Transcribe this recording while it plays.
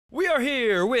are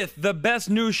here with the best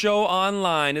news show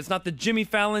online. It's not the Jimmy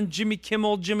Fallon, Jimmy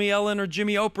Kimmel, Jimmy Ellen, or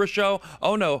Jimmy Oprah show.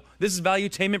 Oh no, this is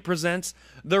Valuetainment presents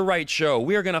The Right Show.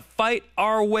 We are going to fight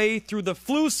our way through the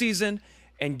flu season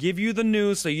and give you the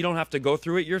news so you don't have to go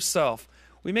through it yourself.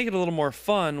 We make it a little more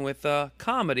fun with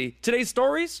comedy. Today's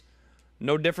stories?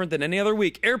 No different than any other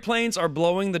week. Airplanes are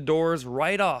blowing the doors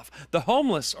right off. The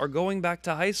homeless are going back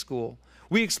to high school.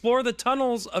 We explore the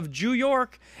tunnels of New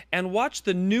York and watch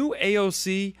the new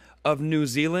AOC of New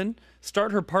Zealand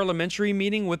start her parliamentary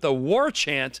meeting with a war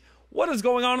chant. What is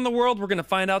going on in the world? We're going to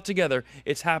find out together.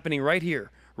 It's happening right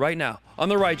here, right now, on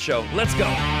The Right Show. Let's go.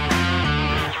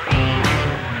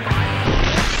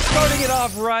 Starting it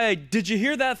off right, did you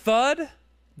hear that thud?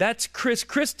 That's Chris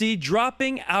Christy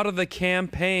dropping out of the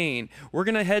campaign. We're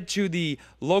going to head to the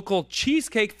local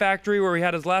cheesecake factory where he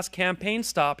had his last campaign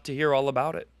stop to hear all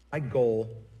about it. My goal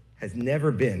has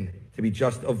never been to be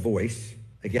just a voice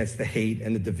against the hate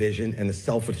and the division and the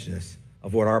selfishness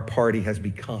of what our party has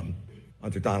become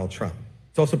under Donald Trump.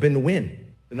 It's also been to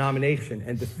win the nomination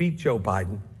and defeat Joe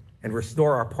Biden and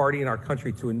restore our party and our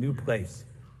country to a new place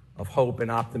of hope and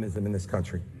optimism in this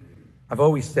country. I've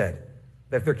always said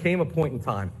that if there came a point in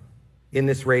time in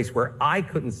this race where I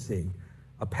couldn't see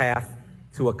a path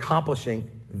to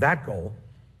accomplishing that goal,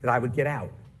 that I would get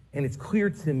out. And it's clear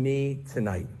to me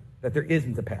tonight that there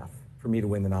isn't a path for me to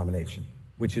win the nomination,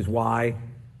 which is why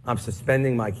I'm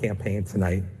suspending my campaign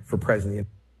tonight for president.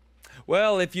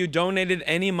 Well, if you donated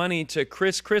any money to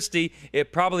Chris Christy,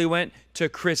 it probably went to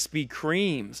Krispy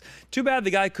Kremes. Too bad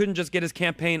the guy couldn't just get his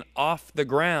campaign off the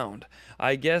ground.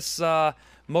 I guess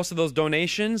most of those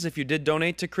donations, if you did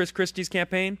donate to Chris Christie's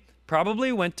campaign,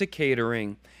 probably went to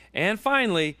catering. And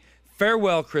finally,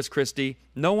 farewell, Chris Christy.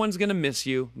 No one's going to miss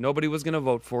you. Nobody was going to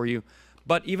vote for you.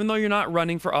 But even though you're not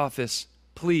running for office,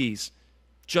 please,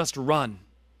 just run.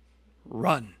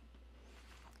 Run.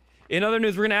 In other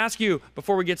news, we're going to ask you,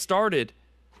 before we get started,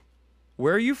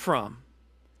 where are you from?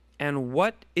 And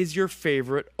what is your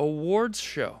favorite awards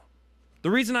show?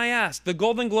 The reason I asked, the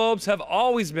Golden Globes have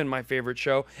always been my favorite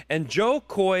show, and Joe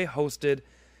Coy hosted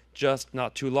just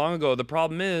not too long ago. The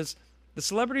problem is, the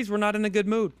celebrities were not in a good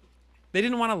mood. They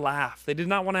didn't want to laugh. They did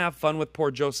not want to have fun with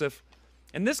poor Joseph.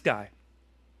 And this guy,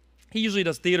 he usually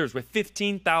does theaters with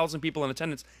 15,000 people in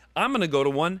attendance. I'm going to go to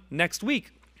one next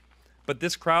week. But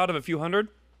this crowd of a few hundred,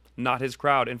 not his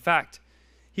crowd. In fact,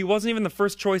 he wasn't even the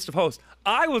first choice of host.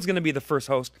 I was going to be the first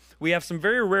host. We have some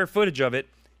very rare footage of it.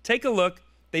 Take a look.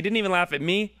 They didn't even laugh at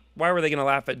me. Why were they going to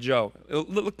laugh at Joe? It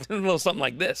looked a little something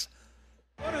like this.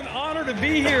 What an honor to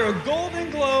be here.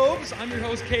 Golden Globes. I'm your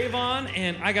host, Kvon,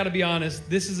 and I got to be honest,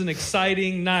 this is an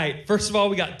exciting night. First of all,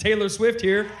 we got Taylor Swift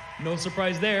here. No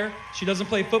surprise there. She doesn't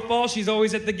play football. She's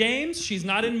always at the games. She's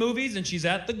not in movies, and she's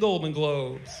at the Golden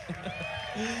Globes.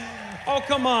 Oh,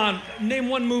 come on. Name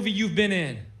one movie you've been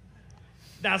in.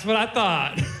 That's what I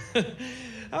thought. That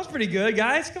was pretty good,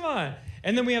 guys. Come on.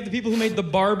 And then we have the people who made the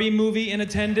Barbie movie in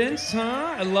attendance,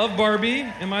 huh? I love Barbie.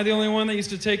 Am I the only one that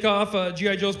used to take off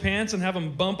G.I. Joe's pants and have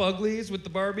them bump uglies with the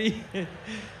Barbie?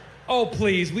 Oh,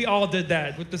 please. We all did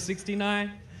that with the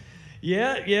 69.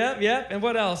 Yeah. And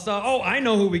what else? Oh, I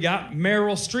know who we got.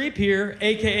 Meryl Streep here,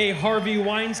 a.k.a. Harvey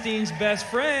Weinstein's best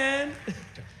friend.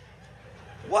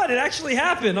 What? It actually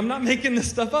happened. I'm not making this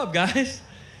stuff up, guys.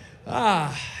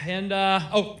 Oh, you guys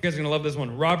are going to love this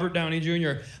one. Robert Downey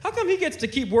Jr. How come he gets to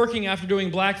keep working after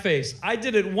doing blackface? I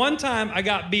did it one time. I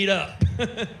got beat up.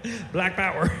 Black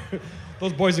power.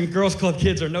 Those Boys and Girls Club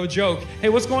kids are no joke. Hey,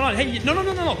 what's going on? Hey,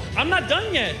 no. I'm not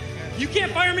done yet. You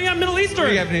can't fire me. I'm Middle Eastern.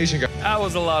 We have an Asian guy. That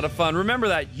was a lot of fun. Remember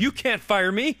that. You can't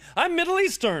fire me. I'm Middle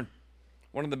Eastern.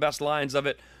 One of the best lines of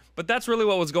it. But that's really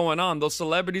what was going on. Those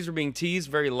celebrities were being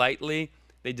teased very lightly.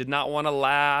 They did not want to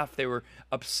laugh. They were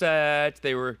upset.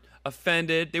 They were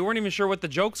offended. They weren't even sure what the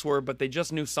jokes were, but they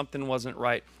just knew something wasn't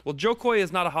right. Well, Joe Coy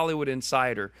is not a Hollywood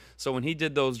insider, so when he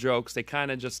did those jokes, they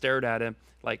kind of just stared at him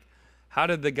like, how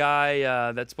did the guy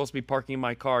that's supposed to be parking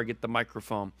my car get the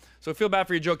microphone? So I feel bad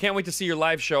for you, Joe. Can't wait to see your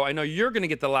live show. I know you're going to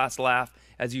get the last laugh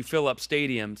as you fill up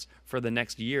stadiums for the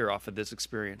next year off of this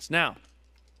experience. Now,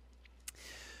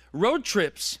 road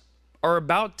trips are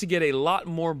about to get a lot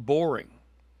more boring.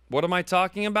 What am I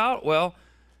talking about? Well,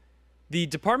 the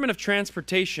Department of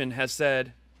Transportation has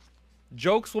said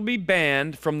jokes will be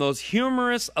banned from those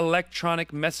humorous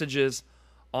electronic messages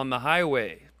on the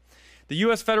highway. The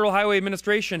U.S. Federal Highway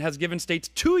Administration has given states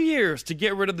 2 years to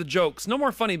get rid of the jokes. No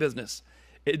more funny business.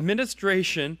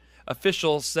 Administration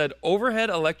officials said overhead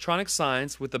electronic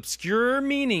signs with obscure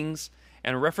meanings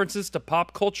and references to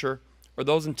pop culture, or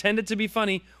those intended to be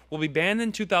funny, will be banned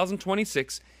in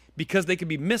 2026 because they could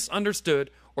be misunderstood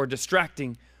or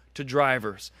distracting to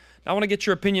drivers. I want to get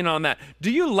your opinion on that.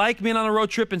 Do you like being on a road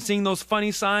trip and seeing those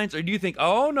funny signs? Or do you think,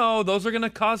 oh no, those are going to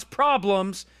cause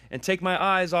problems and take my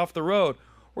eyes off the road?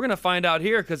 We're going to find out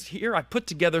here, because here I put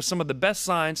together some of the best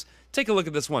signs. Take a look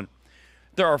at this one.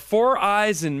 There are 4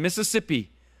 eyes in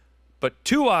Mississippi, but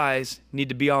 2 eyes need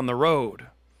to be on the road.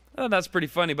 Oh, that's pretty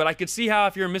funny, but I could see how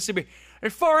if you're in Mississippi,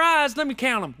 there's 4 eyes, let me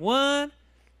count them. 1,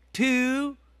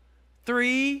 2,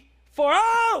 3, 4.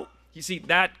 Oh! You see,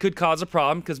 that could cause a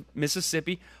problem because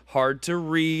Mississippi, hard to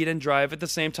read and drive at the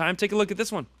same time. Take a look at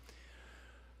this one.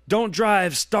 Don't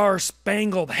drive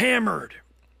star-spangled hammered.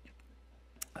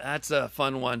 That's a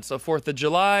fun one. So 4th of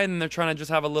July, and they're trying to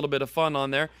just have a little bit of fun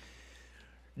on there.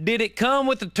 Did it come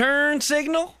with a turn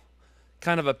signal?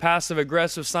 Kind of a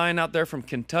passive-aggressive sign out there from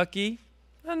Kentucky.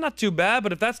 Not too bad,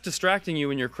 but if that's distracting you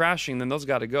when you're crashing, then those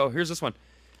got to go. Here's this one.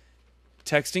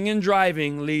 Texting and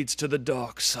driving leads to the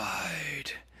dark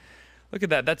side. Look at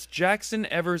that. That's Jackson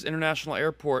Evers International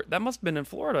Airport. That must have been in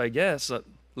Florida, I guess.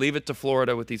 Leave it to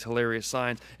Florida with these hilarious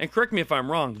signs. And correct me if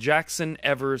I'm wrong, Jackson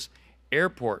Evers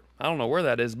Airport. I don't know where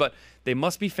that is, but they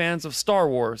must be fans of Star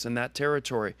Wars in that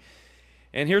territory.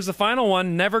 And here's the final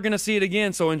one. Never going to see it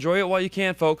again, so enjoy it while you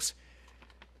can, folks.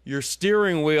 Your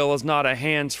steering wheel is not a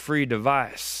hands-free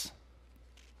device.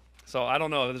 So I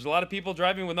don't know. There's a lot of people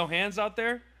driving with no hands out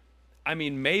there. I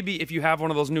mean, maybe if you have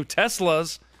one of those new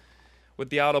Teslas with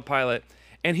the autopilot.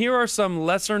 And here are some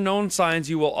lesser-known signs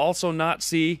you will also not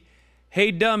see.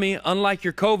 Hey, dummy, unlike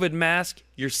your COVID mask,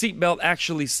 your seatbelt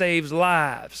actually saves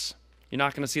lives. You're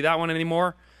not going to see that one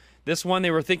anymore. This one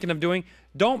they were thinking of doing.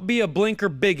 Don't be a blinker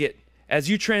bigot as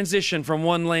you transition from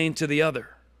one lane to the other.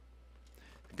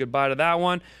 Goodbye to that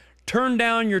one. Turn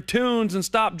down your tunes and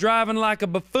stop driving like a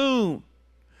buffoon.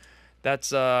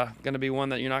 That's going to be one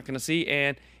that you're not going to see.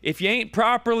 And if you ain't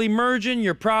properly merging,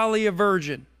 you're probably a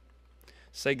virgin.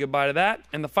 Say goodbye to that.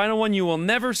 And the final one you will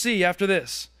never see after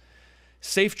this.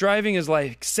 Safe driving is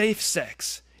like safe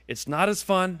sex. It's not as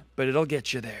fun, but it'll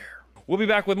get you there. We'll be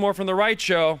back with more from The Right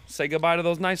Show. Say goodbye to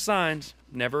those nice signs.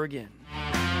 Never again.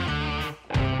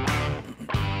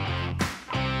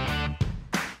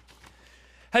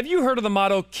 Have you heard of the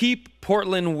motto, keep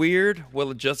Portland weird?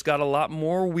 Well, it just got a lot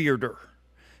more weirder.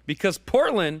 Because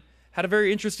Portland had a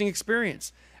very interesting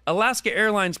experience. Alaska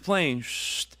Airlines plane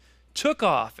took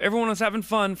off. Everyone was having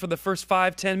fun for the first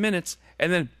 5-10 minutes,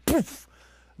 and then poof,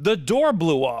 the door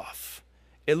blew off.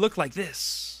 It looked like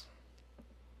this.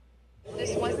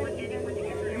 This wasn't even an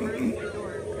emergency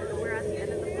door. We're at the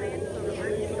end of the plane, so the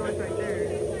emergency door's right there.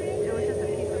 It was just a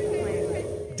piece of the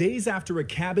plane. Days after a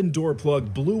cabin door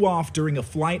plug blew off during a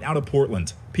flight out of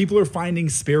Portland, people are finding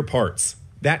spare parts.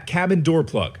 That cabin door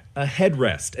plug, a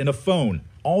headrest, and a phone,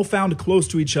 all found close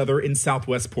to each other in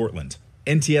southwest Portland.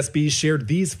 NTSB shared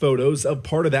these photos of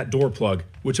part of that door plug,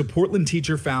 which a Portland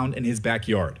teacher found in his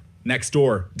backyard. Next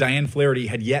door, Diane Flaherty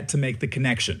had yet to make the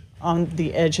connection. On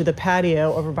the edge of the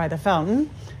patio over by the fountain,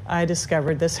 I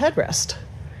discovered this headrest.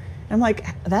 I'm like,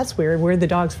 that's weird. Where'd the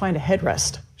dogs find a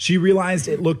headrest? She realized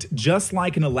it looked just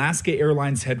like an Alaska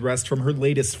Airlines headrest from her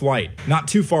latest flight. Not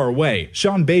too far away,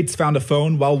 Sean Bates found a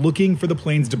phone while looking for the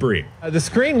plane's debris. The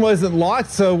screen wasn't locked,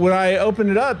 so when I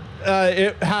opened it up,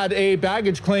 it had a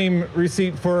baggage claim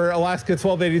receipt for Alaska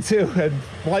 1282 and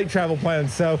flight travel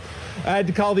plans, so I had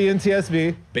to call the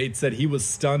NTSB. Bates said he was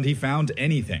stunned he found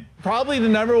anything. Probably the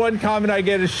 #1 comment I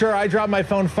get is, sure, I dropped my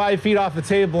phone 5 feet off a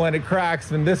table and it cracks,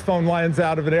 and this phone lands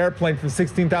out of an airplane from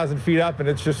 16,000 feet up and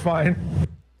it's just fine.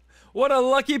 What a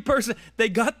lucky person. They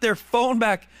got their phone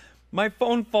back. My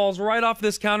phone falls right off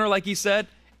this counter, like he said.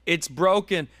 It's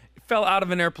broken. It fell out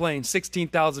of an airplane,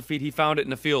 16,000 feet. He found it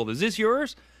in the field. Is this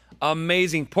yours?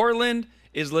 Amazing. Portland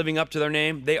is living up to their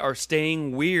name. They are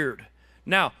staying weird.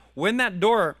 Now, when that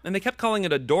door, and they kept calling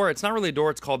it a door, it's not really a door,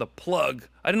 it's called a plug.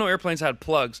 I didn't know airplanes had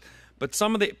plugs, but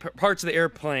some of the parts of the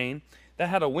airplane that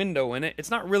had a window in it,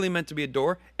 it's not really meant to be a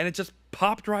door, and it just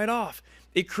popped right off.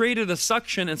 It created a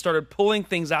suction and started pulling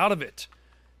things out of it.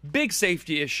 Big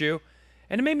safety issue.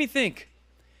 And it made me think,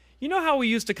 you know how we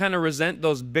used to kind of resent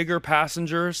those bigger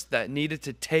passengers that needed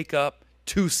to take up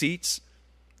 2 seats?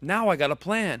 Now I got a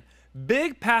plan.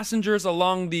 Big passengers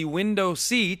along the window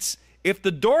seats, if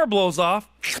the door blows off,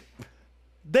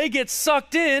 they get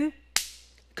sucked in.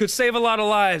 Could save a lot of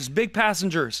lives. Big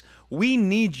passengers, we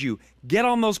need you. Get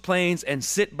on those planes and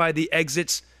sit by the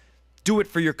exits. Do it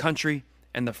for your country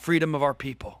and the freedom of our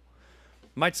people.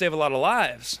 Might save a lot of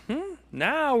lives.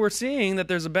 Now we're seeing that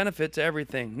there's a benefit to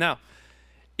everything. Now,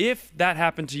 if that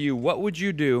happened to you, what would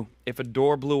you do if a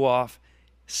door blew off,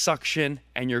 suction,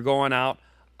 and you're going out?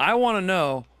 I want to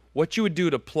know what you would do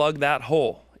to plug that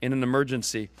hole in an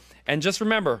emergency. And just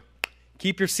remember,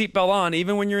 keep your seatbelt on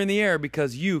even when you're in the air,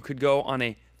 because you could go on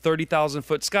a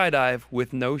 30,000-foot skydive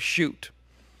with no chute.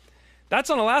 That's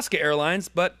on Alaska Airlines,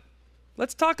 but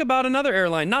let's talk about another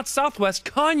airline, not Southwest,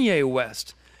 Kanye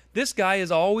West. This guy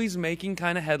is always making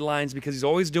kind of headlines because he's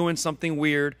always doing something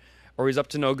weird or he's up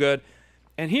to no good.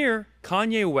 And here,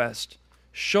 Kanye West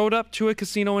showed up to a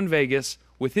casino in Vegas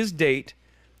with his date.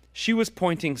 She was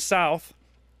pointing south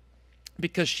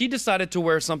because she decided to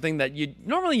wear something that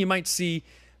normally you might see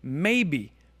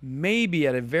maybe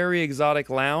at a very exotic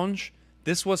lounge.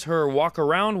 This was her walk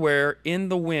around wear in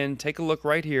the wind. Take a look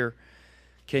right here.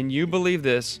 Can you believe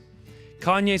this?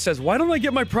 Kanye says, "Why don't I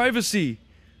get my privacy?"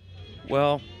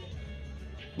 Well,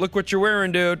 look what you're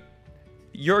wearing, dude.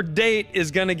 Your date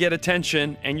is going to get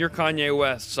attention, and you're Kanye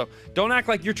West. So don't act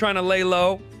like you're trying to lay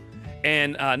low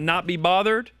and not be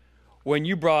bothered when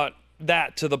you brought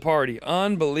that to the party.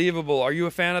 Unbelievable. Are you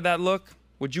a fan of that look?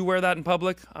 Would you wear that in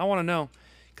public? I want to know.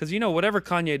 Because, whatever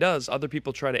Kanye does, other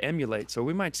people try to emulate. So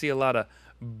we might see a lot of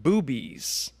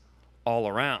boobies all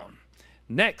around.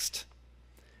 Next,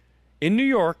 in New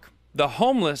York, the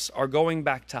homeless are going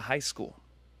back to high school.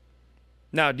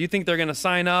 Now, do you think they're going to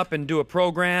sign up and do a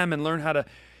program and learn how to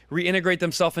reintegrate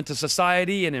themselves into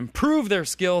society and improve their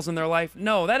skills in their life?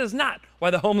 No, that is not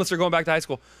why the homeless are going back to high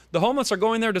school. The homeless are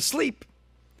going there to sleep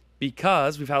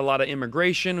because we've had a lot of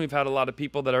immigration. We've had a lot of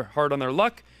people that are hard on their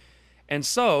luck. And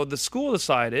so the school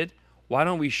decided, why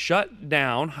don't we shut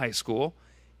down high school,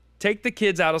 take the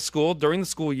kids out of school during the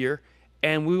school year,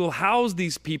 and we will house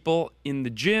these people in the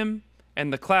gym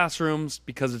and the classrooms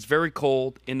because it's very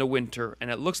cold in the winter.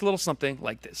 And it looks a little something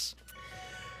like this.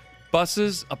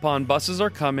 Buses upon buses are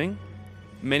coming,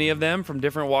 many of them from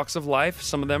different walks of life,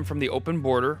 some of them from the open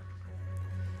border.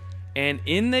 And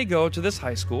in they go to this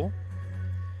high school.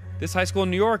 This high school in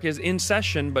New York is in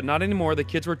session, but not anymore. The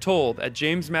kids were told at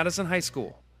James Madison High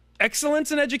School,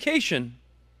 excellence in education,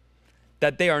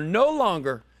 that they are no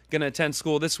longer going to attend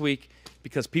school this week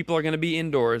because people are going to be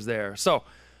indoors there. So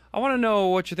I want to know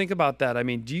what you think about that. I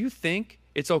mean, do you think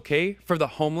it's okay for the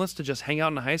homeless to just hang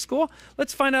out in a high school?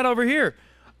 Let's find out over here.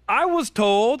 I was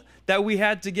told that we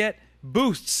had to get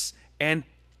boosts and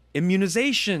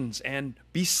immunizations and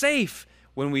be safe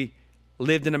when we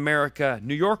lived in America.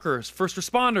 New Yorkers, first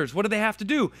responders, what did they have to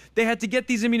do? They had to get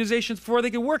these immunizations before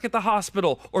they could work at the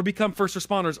hospital or become first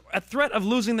responders at threat of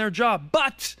losing their job.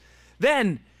 But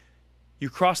then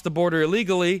you cross the border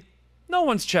illegally. No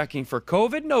one's checking for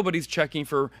COVID. Nobody's checking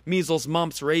for measles,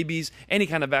 mumps, rabies, any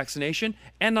kind of vaccination.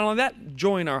 And not only that,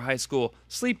 join our high school.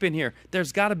 Sleep in here.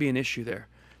 There's got to be an issue there.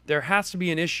 There has to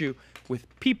be an issue with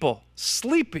people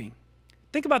sleeping.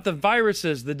 Think about the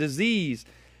viruses, the disease,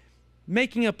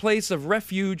 making a place of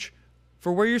refuge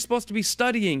for where you're supposed to be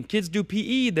studying. Kids do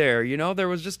PE there, There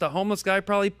was just a homeless guy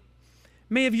probably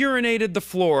may have urinated the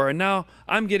floor, and now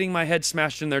I'm getting my head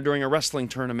smashed in there during a wrestling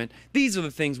tournament. These are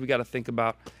the things we got to think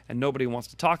about, and nobody wants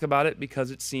to talk about it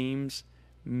because it seems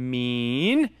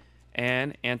mean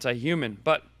and anti-human.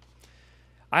 But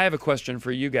I have a question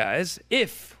for you guys.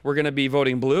 If we're going to be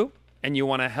voting blue and you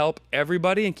want to help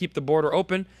everybody and keep the border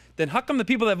open, then how come the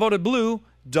people that voted blue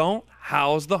don't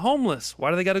house the homeless?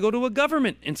 Why do they got to go to a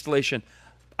government installation?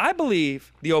 I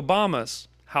believe the Obamas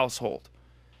household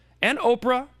and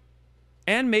Oprah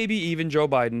and maybe even Joe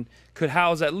Biden could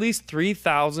house at least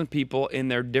 3,000 people in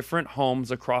their different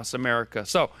homes across America.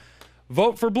 So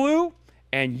vote for blue,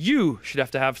 and you should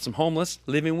have to have some homeless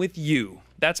living with you.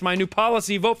 That's my new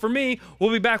policy. Vote for me.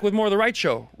 We'll be back with more of The Right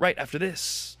Show right after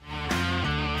this.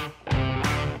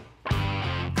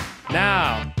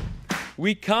 Now,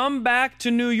 we come back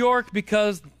to New York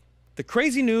because the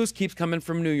crazy news keeps coming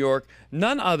from New York,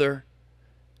 none other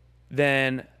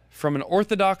than from an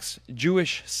Orthodox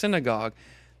Jewish synagogue.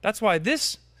 That's why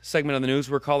this segment of the news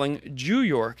we're calling Jew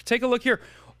York. Take a look here.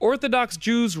 Orthodox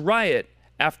Jews riot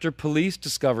after police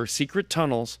discover secret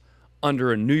tunnels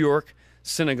under a New York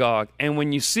synagogue. And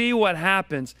when you see what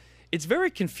happens, it's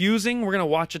very confusing. We're going to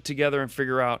watch it together and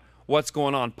figure out what's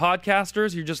going on.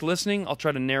 Podcasters, you're just listening. I'll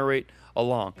try to narrate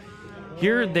along.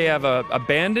 Here they have a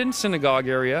abandoned synagogue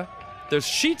area. There's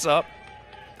sheets up,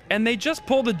 and they just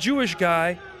pulled a Jewish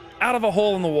guy out of a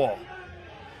hole in the wall.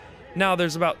 Now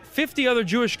there's about 50 other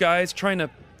Jewish guys trying to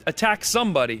attack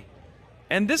somebody.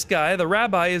 And this guy, the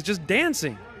rabbi, is just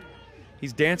dancing.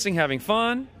 He's dancing, having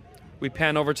fun. We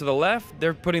pan over to the left.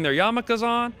 They're putting their yarmulkes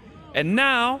on. And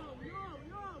now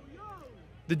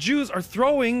the Jews are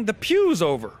throwing the pews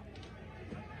over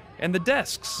and the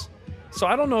desks. So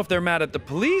I don't know if they're mad at the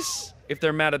police, if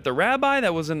they're mad at the rabbi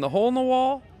that was in the hole in the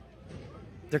wall.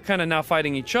 They're kind of now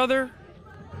fighting each other.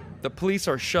 The police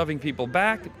are shoving people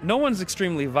back. No one's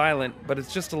extremely violent, but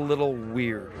it's just a little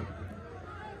weird.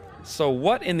 So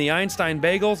what in the Einstein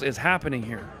bagels is happening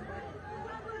here?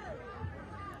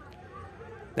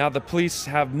 Now the police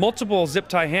have multiple zip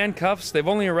tie handcuffs. They've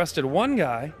only arrested one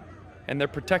guy, and they're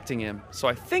protecting him. So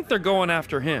I think they're going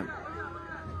after him.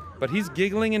 But he's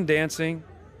giggling and dancing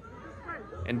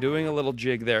and doing a little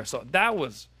jig there. So that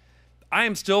was, I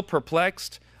am still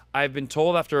perplexed. I've been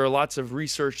told after lots of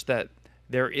research that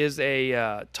there is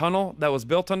a tunnel that was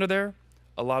built under there.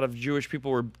 A lot of Jewish people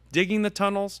were digging the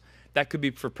tunnels. That could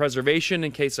be for preservation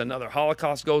in case another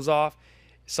Holocaust goes off.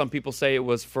 Some people say it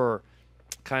was for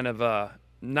kind of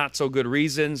not so good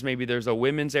reasons. Maybe there's a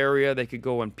women's area. They could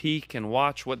go and peek and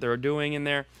watch what they're doing in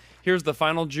there. Here's the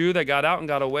final Jew that got out and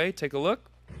got away. Take a look.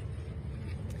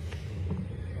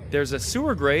 There's a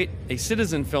sewer grate. A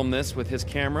citizen filmed this with his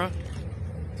camera.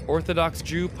 Orthodox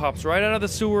Jew pops right out of the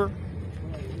sewer,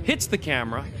 hits the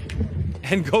camera,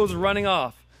 and goes running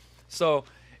off. So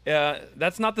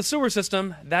that's not the sewer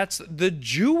system. That's the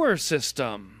Jewer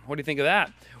system. What do you think of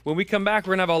that? When we come back,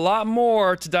 we're going to have a lot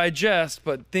more to digest,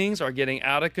 but things are getting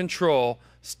out of control.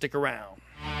 Stick around.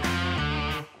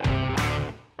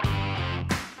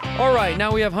 All right,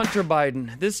 now we have Hunter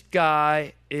Biden. This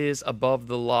guy is above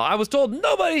the law. I was told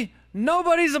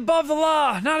nobody's above the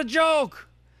law. Not a joke.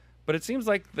 But it seems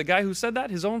like the guy who said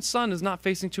that, his own son, is not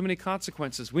facing too many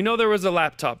consequences. We know there was a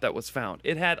laptop that was found.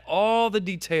 It had all the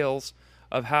details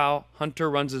of how Hunter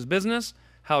runs his business,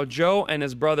 how Joe and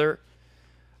his brother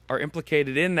are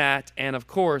implicated in that, and of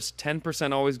course,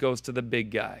 10% always goes to the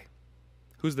big guy.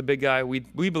 Who's the big guy? We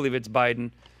believe it's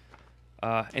Biden.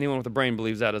 Anyone with a brain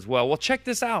believes that as well. Well, check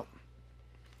this out.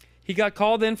 He got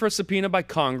called in for a subpoena by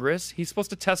Congress. He's supposed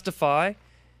to testify,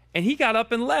 and he got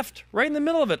up and left right in the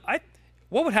middle of it.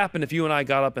 What would happen if you and I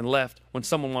got up and left when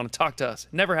someone wanted to talk to us?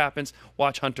 Never happens.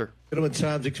 Watch Hunter. Gentleman's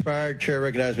time's expired. Chair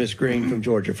recognizes Ms. Green from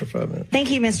Georgia for 5 minutes.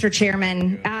 Thank you, Mr.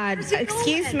 Chairman.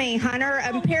 Excuse me, Hunter.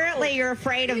 Apparently you're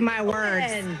afraid of my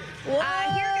words.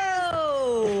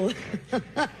 Whoa!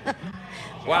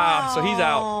 Wow, so he's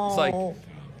out. It's like,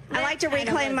 I'd like to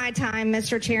reclaim my time,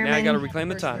 Mr. Chairman. now I got to reclaim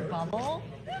the time.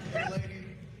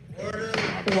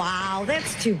 Wow,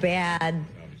 that's too bad.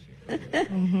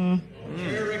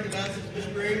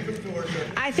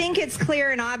 I think it's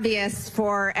clear and obvious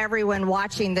for everyone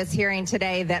watching this hearing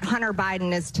today that Hunter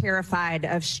Biden is terrified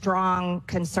of strong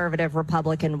conservative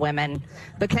Republican women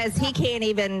because he can't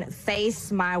even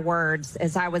face my words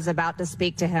as I was about to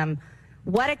speak to him.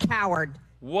 What a coward.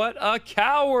 What a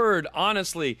coward,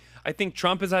 honestly. I think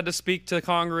Trump has had to speak to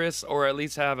Congress or at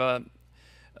least have an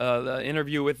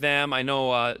interview with them. I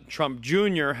know Trump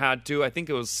Jr. had to. I think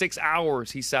it was 6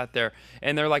 hours he sat there.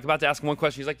 And they're like about to ask him one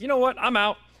question. He's like, you know what? I'm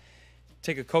out.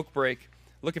 Take a Coke break.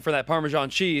 Looking for that Parmesan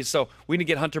cheese. So we need to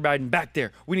get Hunter Biden back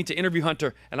there. We need to interview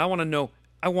Hunter. And I want to know.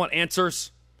 I want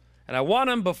answers. And I want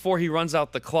him before he runs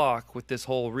out the clock with this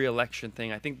whole re-election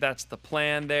thing. I think that's the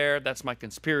plan there. That's my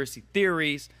conspiracy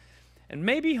theories. And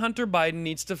maybe Hunter Biden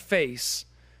needs to face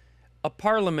a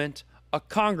parliament, a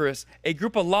Congress, a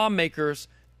group of lawmakers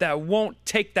that won't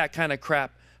take that kind of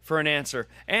crap for an answer.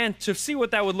 And to see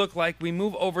what that would look like, we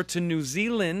move over to New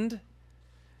Zealand.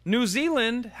 New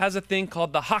Zealand has a thing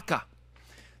called the haka.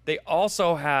 They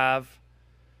also have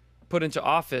put into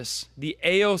office the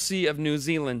AOC of New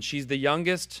Zealand. She's the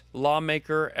youngest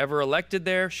lawmaker ever elected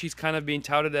there. She's kind of being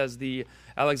touted as the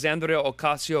Alexandria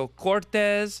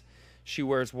Ocasio-Cortez. She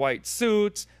wears white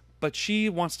suits, but she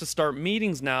wants to start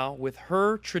meetings now with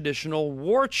her traditional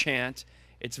war chant.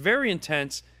 It's very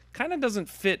intense, kind of doesn't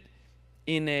fit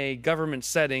in a government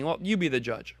setting. Well, you be the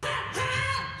judge.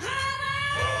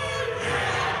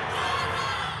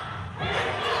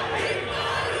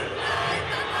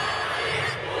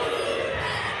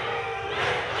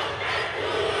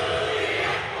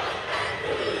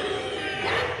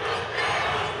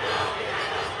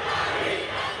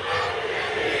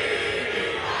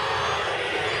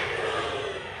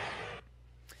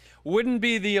 Wouldn't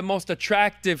be the most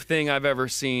attractive thing I've ever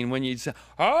seen when you say,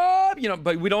 oh, you know,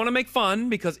 but we don't want to make fun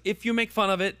because if you make fun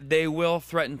of it, they will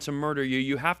threaten to murder you.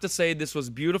 You have to say this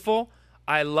was beautiful,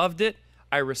 I loved it,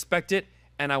 I respect it,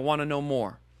 and I want to know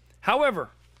more. However,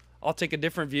 I'll take a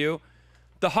different view.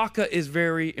 The haka is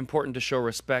very important to show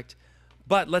respect,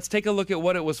 but let's take a look at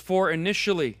what it was for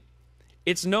initially.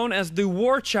 It's known as the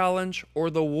war challenge or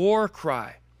the war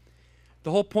cry.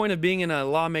 The whole point of being in a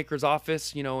lawmaker's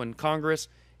office, you know, in Congress,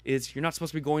 is you're not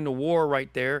supposed to be going to war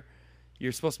right there.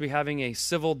 You're supposed to be having a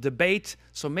civil debate,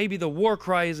 so maybe the war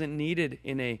cry isn't needed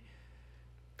in a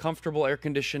comfortable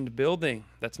air-conditioned building.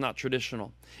 That's not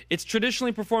traditional. It's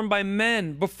traditionally performed by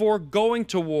men before going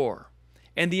to war,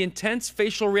 and the intense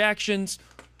facial reactions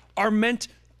are meant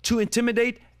to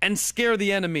intimidate and scare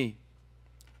the enemy.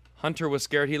 Hunter was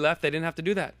scared. He left. They didn't have to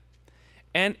do that.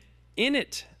 And in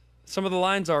it, some of the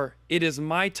lines are, "It is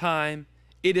my time.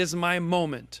 It is my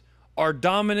moment. Our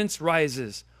dominance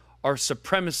rises. Our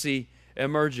supremacy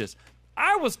emerges.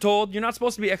 I was told you're not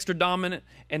supposed to be extra dominant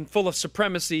and full of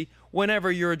supremacy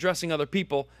whenever you're addressing other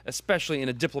people, especially in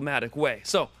a diplomatic way.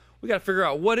 So we got to figure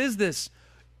out, what is this?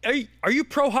 Are you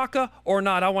pro-haka or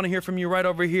not? I want to hear from you right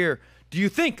over here. Do you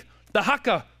think the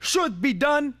haka should be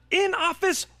done in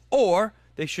office, or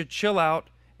they should chill out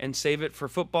and save it for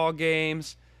football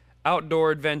games,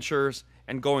 outdoor adventures,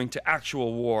 and going to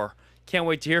actual war? Can't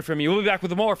wait to hear from you. We'll be back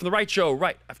with more from The Right Show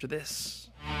right after this.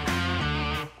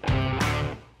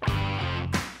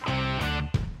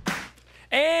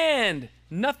 And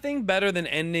nothing better than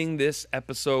ending this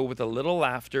episode with a little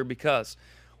laughter, because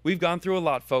we've gone through a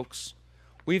lot, folks.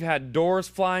 We've had doors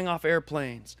flying off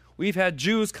airplanes. We've had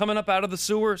Jews coming up out of the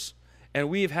sewers. And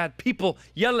we've had people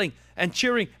yelling and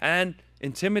cheering and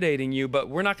intimidating you. But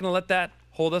we're not going to let that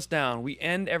hold us down. We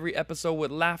end every episode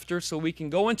with laughter so we can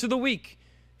go into the week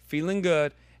feeling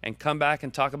good and come back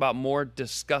and talk about more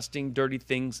disgusting, dirty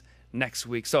things next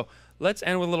week. So let's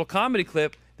end with a little comedy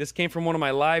clip. This came from one of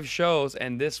my live shows,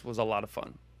 and this was a lot of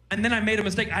fun. And then I made a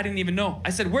mistake I didn't even know. I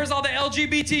said, where's all the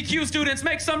LGBTQ students?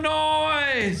 Make some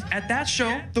noise! At that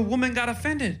show, the woman got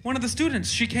offended. One of the students,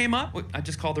 she came up. Wait, I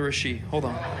just called her a she. Hold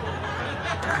on.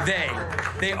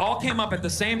 They all came up at the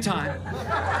same time.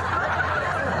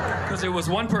 Because it was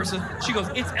one person. She goes,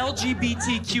 it's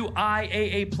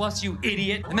LGBTQIAA+, you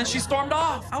idiot. And then she stormed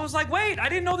off. I was like, wait, I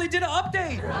didn't know they did an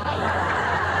update.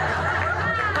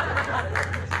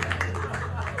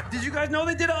 Did you guys know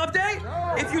they did an update?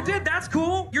 No. If you did, that's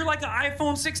cool. You're like an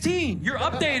iPhone 16. You're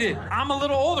updated. I'm a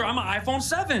little older. I'm an iPhone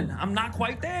 7. I'm not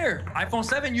quite there. iPhone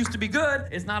 7 used to be good.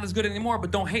 It's not as good anymore,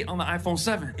 but don't hate on the iPhone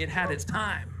 7. It had its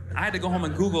time. I had to go home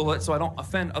and Google it so I don't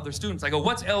offend other students. I go,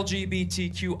 what's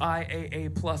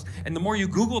LGBTQIAA+? And the more you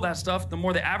Google that stuff, the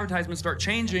more the advertisements start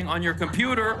changing on your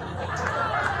computer.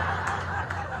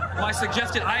 My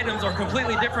suggested items are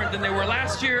completely different than they were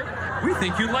last year. We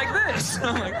think you'd like this.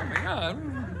 I'm like, oh my God.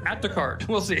 Add to cart.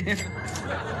 We'll see.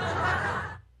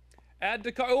 Add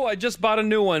to cart. Oh, I just bought a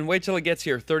new one. Wait till it gets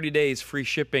here. 30 days free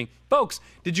shipping. Folks,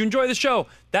 did you enjoy the show?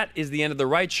 That is the end of The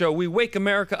Right Show. We wake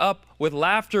America up with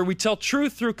laughter. We tell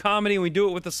truth through comedy, and we do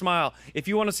it with a smile. If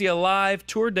you want to see a live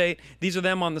tour date, these are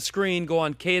them on the screen. Go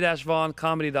on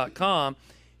KvonComedy.com.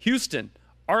 Houston,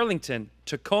 Arlington,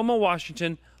 Tacoma,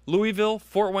 Washington, Louisville,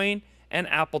 Fort Wayne, and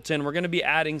Appleton. We're going to be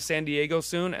adding San Diego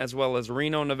soon, as well as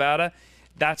Reno, Nevada.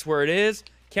 That's where it is.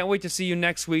 Can't wait to see you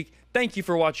next week. Thank you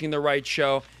for watching The Right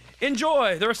Show.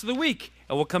 Enjoy the rest of the week,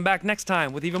 and we'll come back next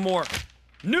time with even more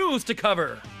news to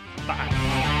cover. Bye.